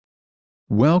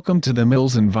Welcome to the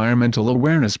Mill's Environmental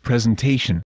Awareness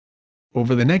presentation.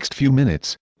 Over the next few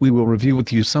minutes, we will review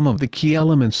with you some of the key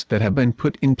elements that have been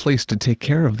put in place to take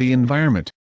care of the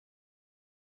environment.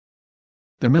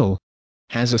 The Mill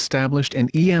has established an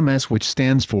EMS, which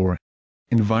stands for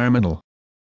Environmental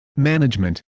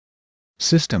Management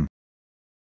System.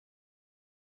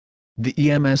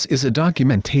 The EMS is a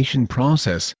documentation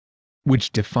process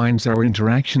which defines our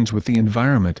interactions with the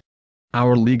environment,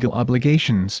 our legal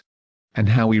obligations, and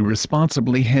how we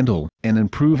responsibly handle and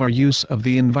improve our use of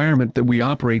the environment that we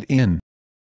operate in.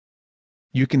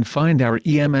 You can find our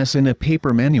EMS in a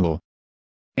paper manual,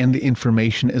 and the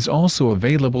information is also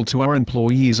available to our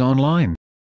employees online.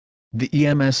 The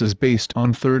EMS is based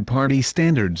on third-party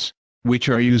standards, which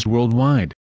are used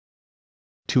worldwide.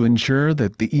 To ensure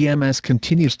that the EMS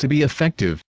continues to be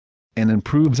effective and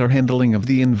improves our handling of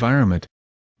the environment,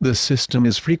 the system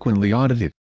is frequently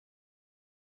audited.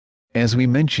 As we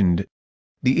mentioned,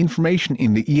 the information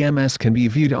in the EMS can be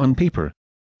viewed on paper,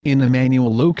 in a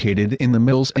manual located in the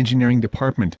Mill's engineering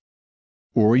department,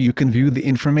 or you can view the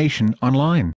information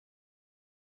online.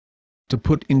 To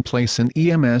put in place an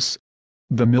EMS,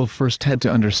 the Mill first had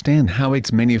to understand how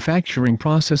its manufacturing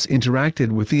process interacted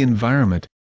with the environment,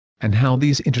 and how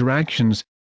these interactions,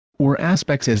 or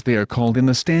aspects as they are called in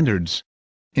the standards,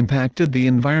 impacted the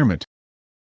environment.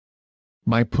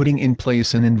 By putting in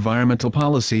place an environmental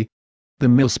policy, the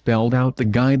Mill spelled out the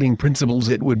guiding principles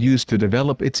it would use to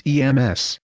develop its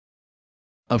EMS.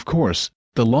 Of course,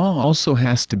 the law also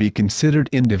has to be considered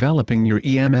in developing your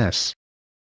EMS.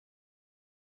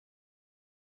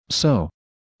 So,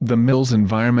 the Mill's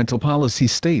environmental policy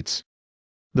states: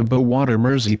 the Bowater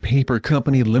Mersey Paper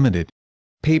Company Limited,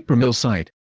 Paper Mill Site,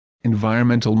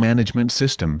 Environmental Management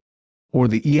System, or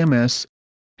the EMS,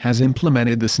 has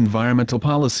implemented this environmental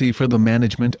policy for the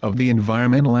management of the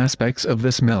environmental aspects of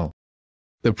this mill.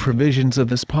 The provisions of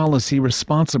this policy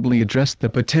responsibly address the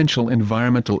potential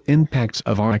environmental impacts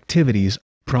of our activities,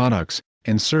 products,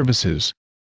 and services.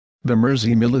 The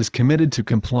Mersey Mill is committed to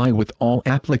comply with all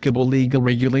applicable legal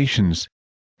regulations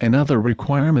and other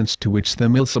requirements to which the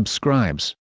Mill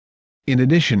subscribes. In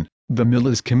addition, the Mill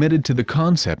is committed to the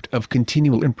concept of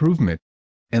continual improvement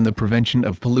and the prevention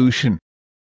of pollution.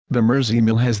 The Mersey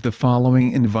Mill has the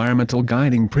following environmental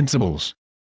guiding principles.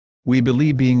 We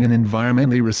believe being an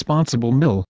environmentally responsible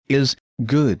mill is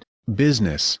good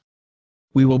business.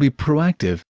 We will be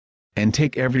proactive and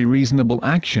take every reasonable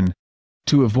action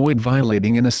to avoid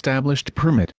violating an established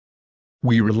permit.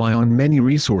 We rely on many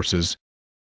resources,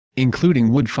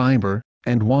 including wood fiber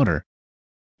and water,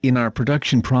 in our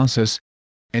production process,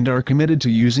 and are committed to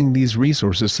using these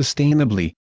resources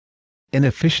sustainably and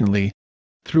efficiently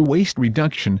through waste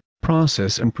reduction,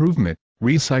 process improvement,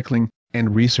 recycling,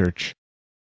 and research.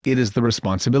 It is the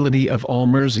responsibility of all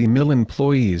Mersey Mill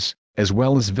employees, as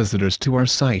well as visitors to our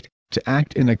site, to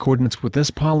act in accordance with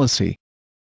this policy.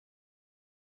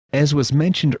 As was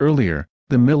mentioned earlier,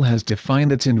 the Mill has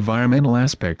defined its environmental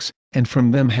aspects, and from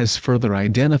them has further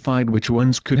identified which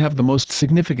ones could have the most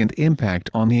significant impact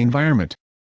on the environment.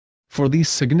 For these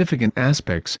significant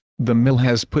aspects, the Mill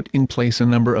has put in place a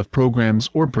number of programs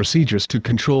or procedures to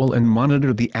control and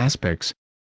monitor the aspects,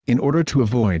 in order to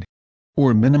avoid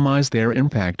or minimize their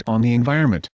impact on the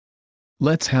environment.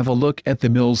 Let's have a look at the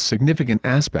Mill's significant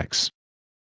aspects.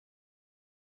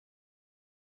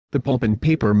 The pulp and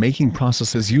paper making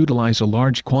processes utilize a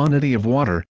large quantity of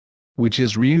water, which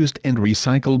is reused and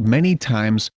recycled many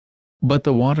times, but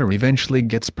the water eventually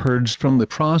gets purged from the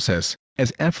process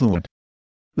as effluent.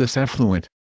 This effluent,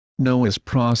 known as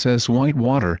process white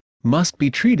water, must be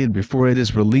treated before it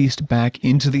is released back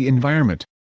into the environment.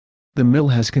 The Mill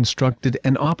has constructed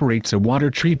and operates a water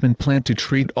treatment plant to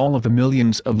treat all of the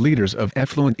millions of liters of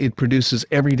effluent it produces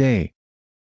every day.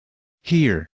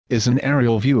 Here is an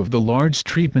aerial view of the large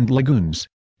treatment lagoons,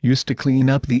 used to clean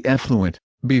up the effluent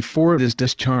before it is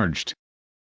discharged.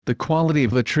 The quality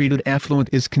of the treated effluent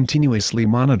is continuously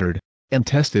monitored and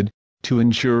tested to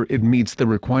ensure it meets the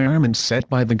requirements set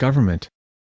by the government.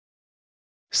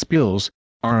 Spills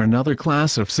are another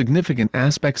class of significant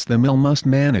aspects the Mill must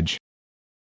manage.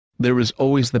 There is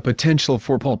always the potential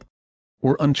for pulp,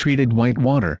 or untreated white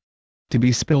water, to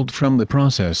be spilled from the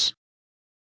process.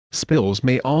 Spills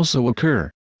may also occur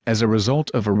as a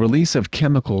result of a release of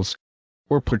chemicals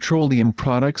or petroleum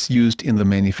products used in the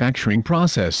manufacturing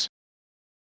process.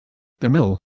 The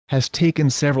Mill has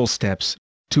taken several steps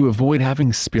to avoid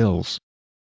having spills.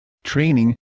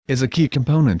 Training is a key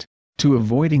component to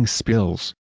avoiding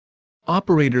spills.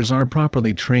 Operators are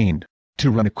properly trained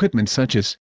to run equipment such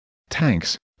as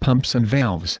tanks, pumps and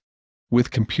valves, with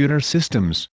computer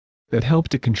systems that help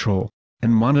to control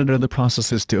and monitor the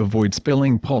processes to avoid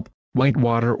spilling pulp, white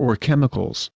water or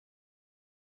chemicals.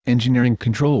 Engineering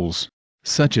controls,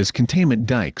 such as containment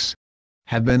dikes,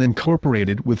 have been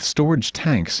incorporated with storage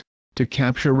tanks to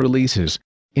capture releases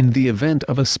in the event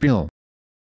of a spill.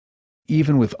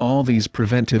 Even with all these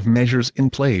preventive measures in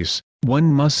place,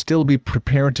 one must still be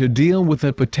prepared to deal with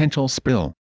a potential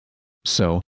spill.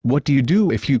 So, what do you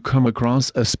do if you come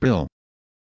across a spill?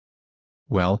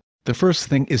 Well, the first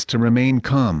thing is to remain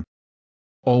calm.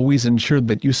 Always ensure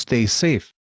that you stay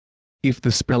safe. If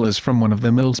the spill is from one of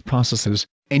the mill's processes,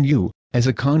 and you, as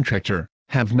a contractor,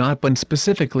 have not been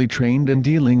specifically trained in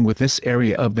dealing with this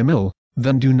area of the mill,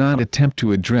 then do not attempt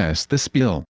to address the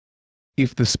spill.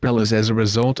 If the spill is as a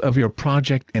result of your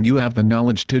project and you have the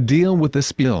knowledge to deal with the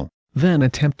spill, then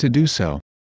attempt to do so.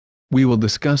 We will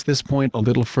discuss this point a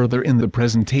little further in the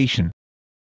presentation.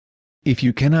 If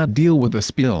you cannot deal with the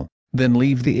spill, then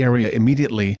leave the area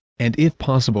immediately, and if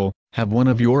possible, have one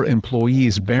of your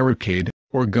employees barricade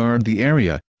or guard the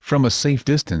area from a safe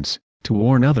distance to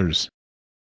warn others.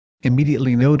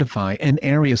 Immediately notify an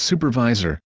area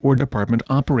supervisor or department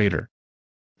operator.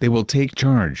 They will take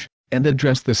charge and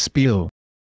address the spill.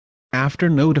 After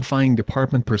notifying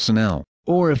department personnel,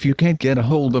 or if you can't get a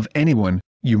hold of anyone,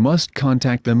 you must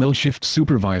contact the mill shift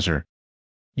supervisor.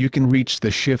 You can reach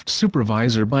the shift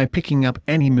supervisor by picking up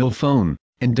any mill phone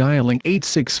and dialing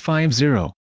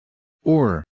 8650.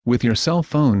 Or, with your cell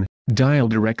phone, dial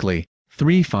directly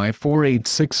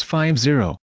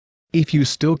 3548650. If you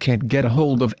still can't get a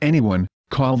hold of anyone,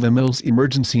 call the mill's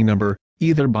emergency number,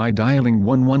 either by dialing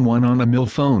 111 on a mill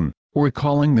phone, or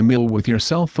calling the mill with your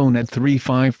cell phone at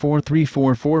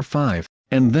 3543445,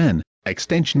 and then,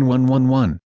 extension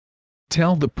 111.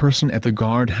 Tell the person at the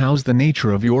guardhouse the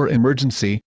nature of your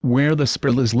emergency, where the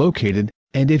spill is located,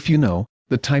 and if you know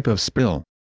the type of spill.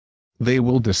 They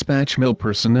will dispatch mill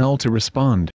personnel to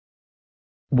respond.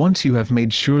 Once you have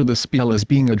made sure the spill is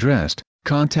being addressed,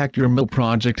 contact your mill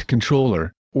project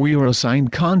controller, or your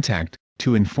assigned contact,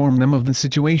 to inform them of the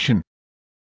situation.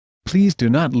 Please do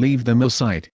not leave the mill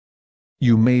site.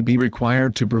 You may be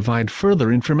required to provide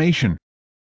further information.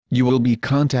 You will be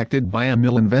contacted by a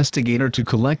mill investigator to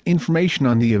collect information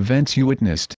on the events you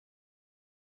witnessed.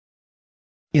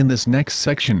 In this next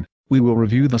section, we will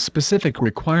review the specific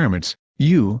requirements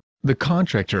you, the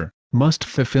contractor, must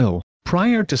fulfill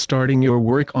prior to starting your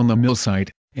work on the mill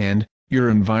site, and your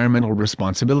environmental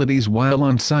responsibilities while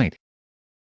on site.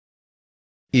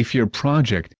 If your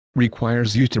project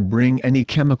requires you to bring any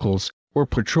chemicals or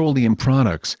petroleum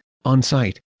products on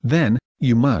site, then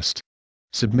you must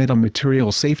submit a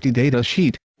material safety data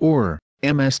sheet, or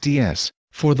MSDS,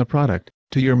 for the product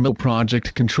to your mill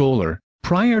project controller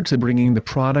prior to bringing the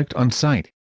product on site.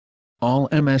 All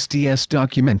MSDS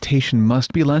documentation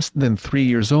must be less than 3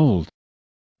 years old.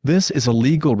 This is a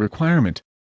legal requirement.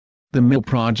 The mill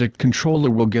project controller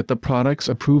will get the products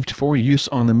approved for use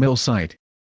on the mill site.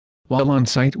 While on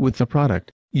site with the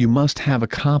product, you must have a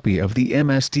copy of the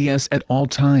MSDS at all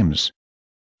times.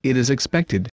 It is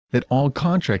expected that all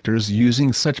contractors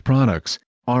using such products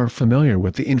are familiar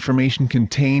with the information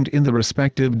contained in the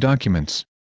respective documents.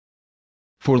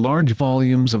 For large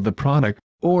volumes of the product,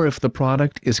 or if the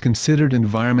product is considered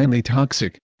environmentally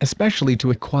toxic, especially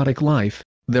to aquatic life,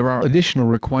 there are additional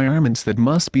requirements that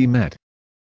must be met.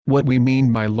 What we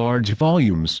mean by large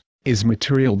volumes is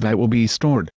material that will be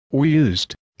stored or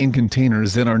used in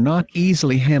containers that are not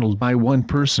easily handled by one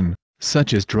person,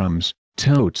 such as drums,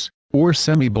 totes, or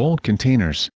semi-bulk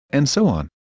containers, and so on.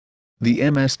 The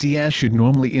MSDS should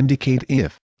normally indicate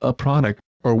if a product,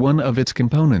 or one of its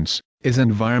components, is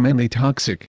environmentally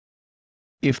toxic.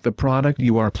 If the product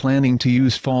you are planning to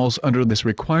use falls under this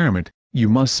requirement, you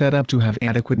must set up to have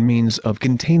adequate means of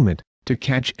containment to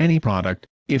catch any product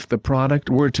if the product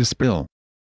were to spill.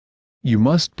 You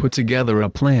must put together a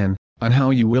plan on how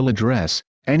you will address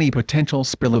any potential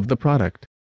spill of the product.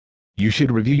 You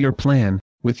should review your plan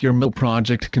with your mill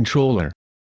project controller.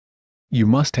 You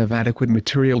must have adequate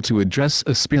material to address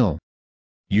a spill.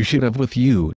 You should have with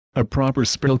you a proper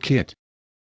spill kit.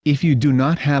 If you do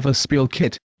not have a spill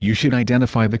kit, you should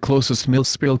identify the closest mill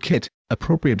spill kit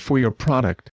appropriate for your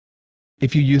product.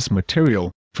 If you use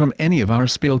material from any of our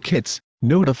spill kits,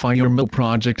 notify your mill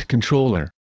project controller.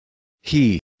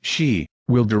 He/she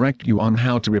will direct you on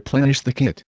how to replenish the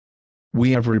kit.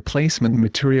 We have replacement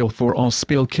material for all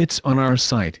spill kits on our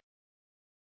site.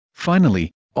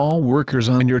 Finally, all workers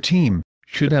on your team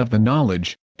should have the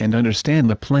knowledge and understand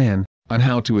the plan on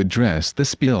how to address the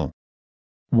spill.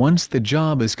 Once the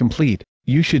job is complete,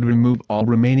 you should remove all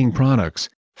remaining products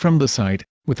from the site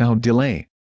without delay.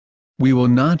 We will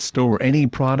not store any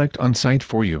product on site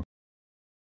for you.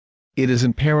 It is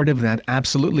imperative that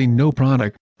absolutely no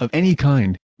product of any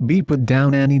kind B. Put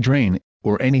down any drain,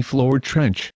 or any floor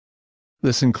trench.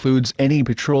 This includes any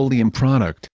petroleum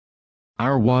product.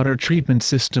 Our water treatment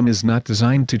system is not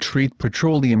designed to treat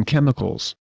petroleum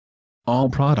chemicals. All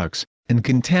products, and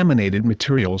contaminated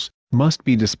materials, must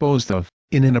be disposed of,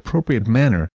 in an appropriate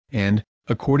manner, and,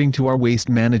 according to our waste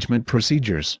management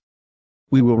procedures.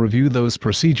 We will review those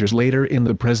procedures later in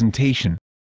the presentation.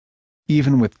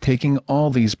 Even with taking all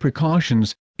these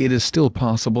precautions, it is still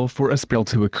possible for a spill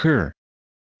to occur.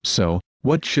 So,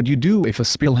 what should you do if a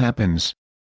spill happens?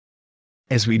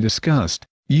 As we discussed,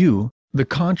 you, the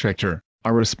contractor,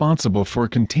 are responsible for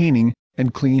containing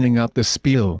and cleaning up the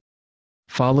spill.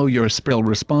 Follow your spill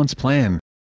response plan.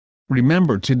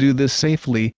 Remember to do this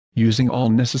safely, using all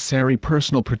necessary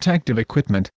personal protective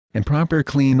equipment and proper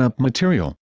cleanup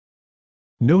material.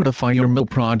 Notify your mill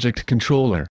project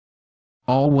controller.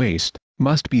 All waste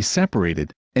must be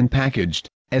separated and packaged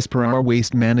as per our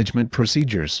waste management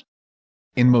procedures.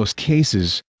 In most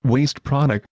cases, waste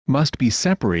product must be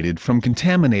separated from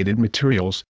contaminated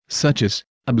materials, such as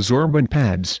absorbent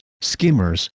pads,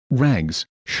 skimmers, rags,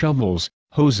 shovels,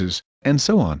 hoses, and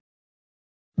so on.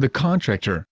 The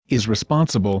contractor is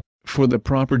responsible for the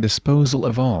proper disposal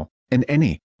of all and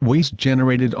any waste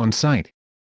generated on site.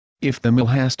 If the mill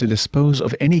has to dispose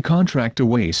of any contractor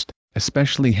waste,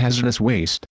 especially hazardous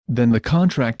waste, then the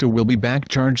contractor will be back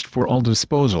charged for all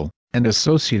disposal and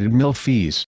associated mill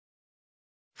fees.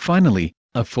 Finally,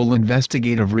 a full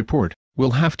investigative report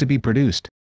will have to be produced.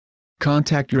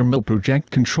 Contact your mill project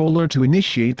controller to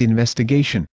initiate the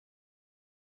investigation.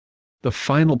 The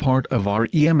final part of our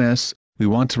EMS we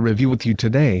want to review with you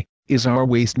today is our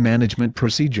waste management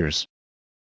procedures.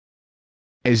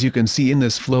 As you can see in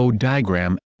this flow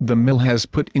diagram, the mill has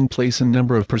put in place a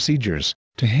number of procedures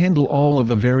to handle all of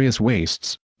the various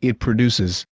wastes it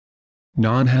produces.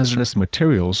 Non-hazardous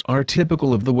materials are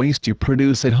typical of the waste you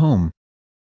produce at home.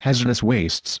 Hazardous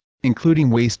wastes, including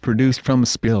waste produced from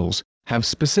spills, have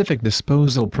specific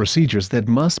disposal procedures that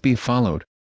must be followed.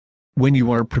 When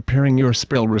you are preparing your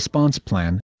spill response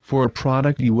plan for a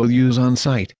product you will use on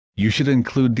site, you should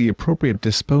include the appropriate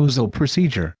disposal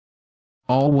procedure.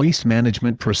 All waste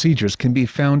management procedures can be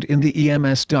found in the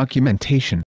EMS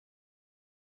documentation.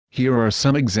 Here are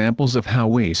some examples of how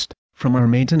waste from our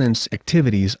maintenance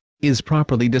activities is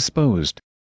properly disposed.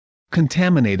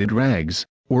 Contaminated rags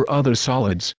or other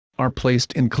solids are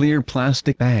placed in clear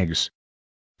plastic bags.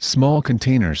 Small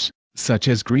containers, such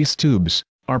as grease tubes,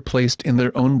 are placed in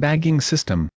their own bagging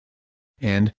system.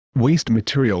 And waste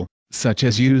material, such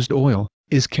as used oil,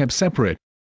 is kept separate.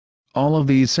 All of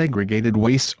these segregated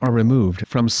wastes are removed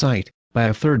from site by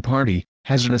a third-party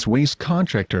hazardous waste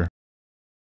contractor.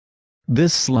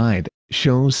 This slide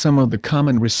shows some of the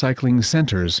common recycling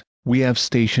centers we have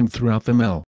stationed throughout the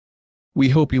mill. We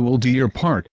hope you will do your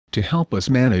part to help us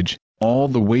manage all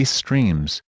the waste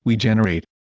streams we generate.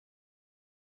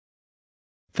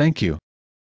 Thank you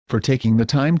for taking the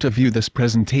time to view this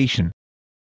presentation.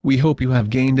 We hope you have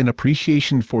gained an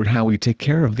appreciation for how we take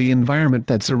care of the environment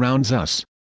that surrounds us.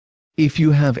 If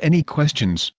you have any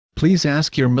questions, please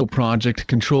ask your mill project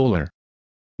controller.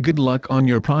 Good luck on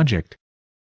your project.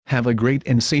 Have a great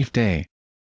and safe day.